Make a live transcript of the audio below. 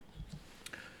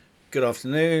Good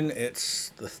afternoon,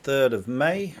 it's the 3rd of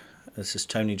May. This is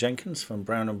Tony Jenkins from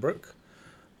Brown and Brook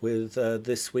with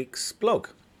this week's blog.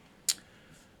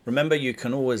 Remember, you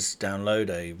can always download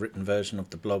a written version of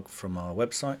the blog from our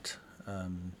website,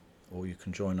 or you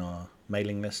can join our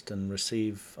mailing list and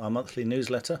receive our monthly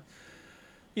newsletter.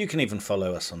 You can even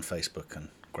follow us on Facebook and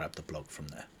grab the blog from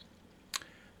there.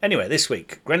 Anyway, this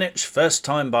week, Greenwich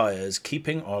first-time buyers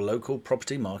keeping our local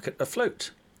property market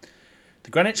afloat. The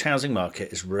Greenwich housing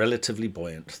market is relatively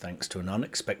buoyant thanks to an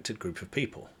unexpected group of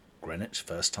people, Greenwich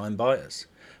first-time buyers.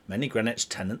 Many Greenwich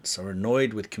tenants are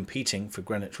annoyed with competing for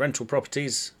Greenwich rental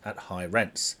properties at high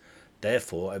rents.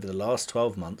 Therefore, over the last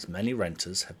 12 months, many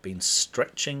renters have been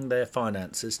stretching their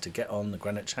finances to get on the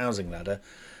Greenwich housing ladder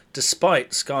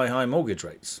despite sky-high mortgage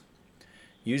rates.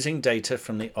 Using data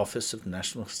from the Office of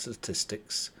National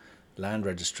Statistics, Land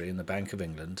Registry and the Bank of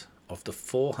England, of the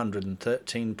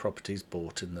 413 properties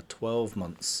bought in the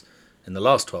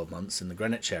last 12 months in the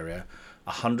Greenwich area,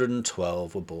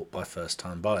 112 were bought by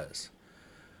first-time buyers.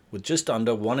 With just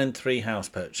under 1 in 3 house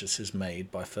purchases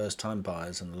made by first-time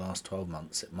buyers in the last 12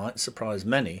 months, it might surprise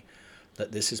many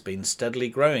that this has been steadily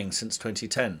growing since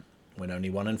 2010, when only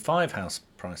 1 in 5 house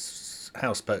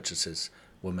purchases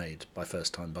were made by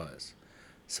first-time buyers.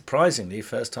 Surprisingly,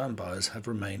 first-time buyers have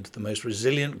remained the most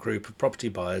resilient group of property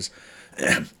buyers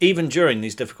even during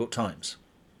these difficult times.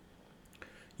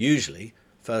 Usually,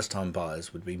 first-time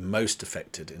buyers would be most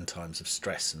affected in times of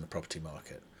stress in the property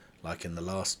market, like in the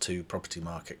last 2 property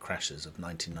market crashes of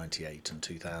 1998 and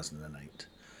 2008.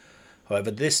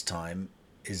 However, this time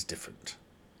is different.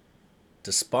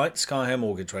 Despite sky-high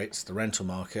mortgage rates, the rental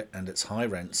market and its high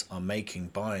rents are making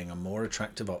buying a more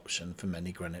attractive option for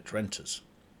many Greenwich renters.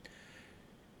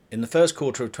 In the first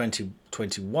quarter of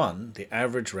 2021, the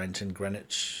average rent in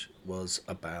Greenwich was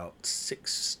about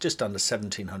just under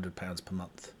 £1,700 per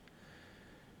month.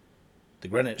 The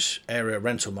Greenwich area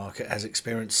rental market has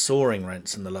experienced soaring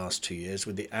rents in the last 2 years,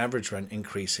 with the average rent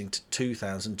increasing to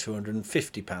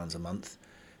 £2,250 a month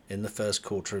in the first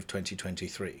quarter of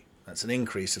 2023. That's an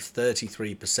increase of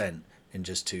 33% in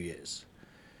just 2 years.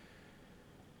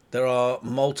 There are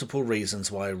multiple reasons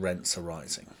why rents are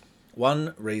rising.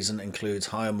 One reason includes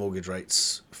higher mortgage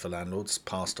rates for landlords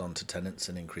passed on to tenants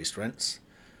and increased rents.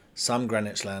 Some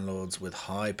Greenwich landlords with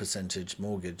high percentage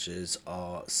mortgages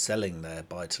are selling their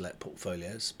buy-to-let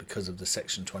portfolios because of the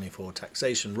Section 24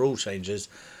 taxation rule changes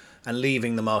and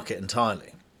leaving the market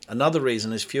entirely. Another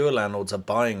reason is fewer landlords are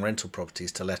buying rental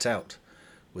properties to let out,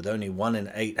 with only 1 in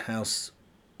 8 house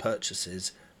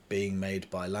purchases being made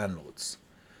by landlords.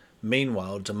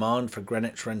 Meanwhile, demand for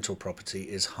Greenwich rental property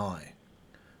is high.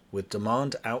 With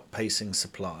demand outpacing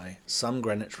supply, some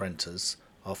Greenwich renters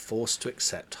are forced to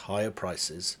accept higher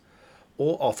prices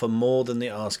or offer more than the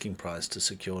asking price to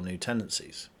secure new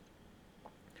tenancies.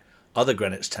 Other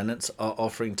Greenwich tenants are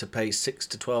offering to pay 6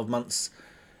 to 12 months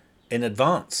in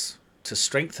advance to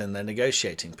strengthen their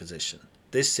negotiating position.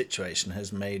 This situation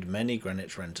has made many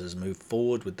Greenwich renters move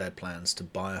forward with their plans to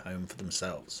buy a home for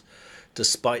themselves,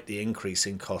 despite the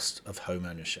increasing cost of home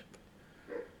ownership.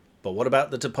 But what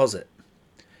about the deposit?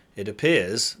 It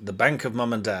appears the Bank of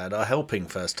Mum and Dad are helping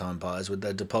first-time buyers with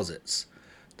their deposits.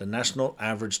 The national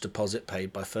average deposit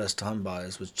paid by first-time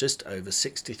buyers was just over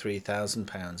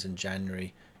 £63,000 in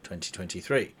January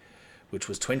 2023, which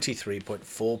was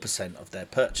 23.4% of their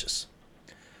purchase.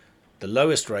 The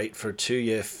lowest rate for a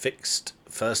 2-year fixed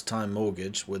first-time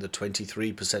mortgage with a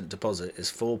 23% deposit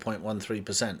is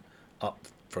 4.13%, up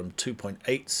from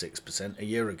 2.86% a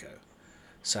year ago.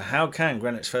 So how can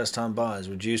Greenwich first-time buyers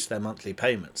reduce their monthly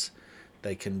payments?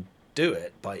 They can do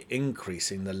it by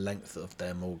increasing the length of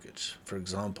their mortgage. For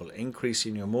example,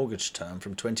 increasing your mortgage term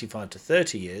from 25 to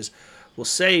 30 years will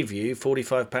save you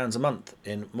 £45 a month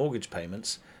in mortgage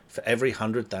payments for every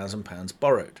 £100,000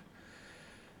 borrowed.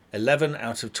 11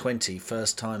 out of 20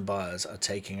 first-time buyers are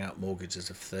taking out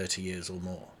mortgages of 30 years or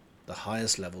more, the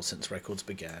highest level since records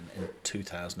began in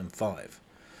 2005.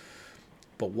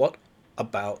 But what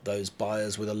about those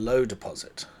buyers with a low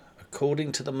deposit?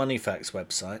 According to the Moneyfacts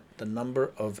website, the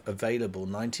number of available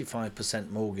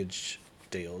 95% mortgage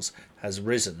deals has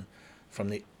risen from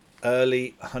the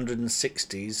early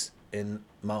 160s in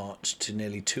March to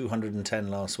nearly 210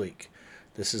 last week.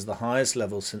 This is the highest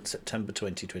level since September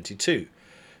 2022,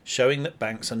 showing that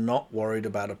banks are not worried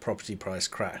about a property price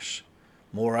crash.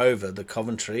 Moreover, the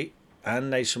Coventry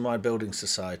and nationwide building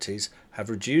societies have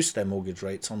reduced their mortgage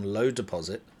rates on low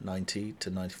deposit, 90 to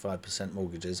 95%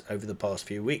 mortgages, over the past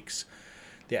few weeks.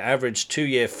 The average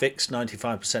 2-year fixed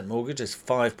 95% mortgage is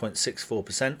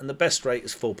 5.64% and the best rate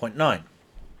is 4.9%.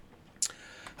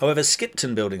 However,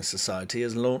 Skipton Building Society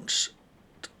has launched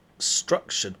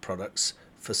structured products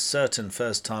for certain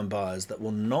first-time buyers that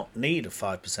will not need a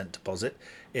 5% deposit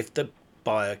if the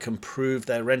buyer can prove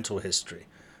their rental history.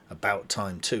 About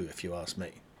time too, if you ask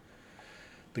me.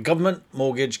 The government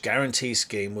mortgage guarantee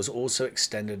scheme was also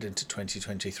extended into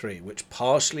 2023, which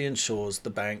partially insures the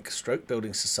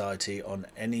bank/building society on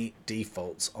any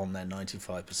defaults on their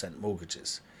 95%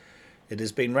 mortgages. It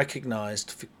has been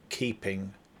recognised for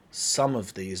keeping some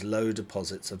of these low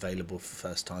deposits available for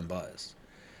first-time buyers.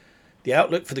 The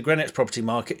outlook for the Greenwich property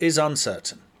market is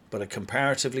uncertain, but a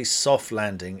comparatively soft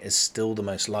landing is still the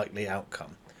most likely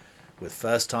outcome. With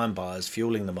first-time buyers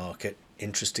fueling the market,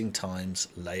 interesting times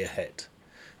lay ahead.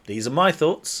 These are my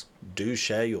thoughts. Do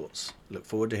share yours. Look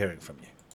forward to hearing from you.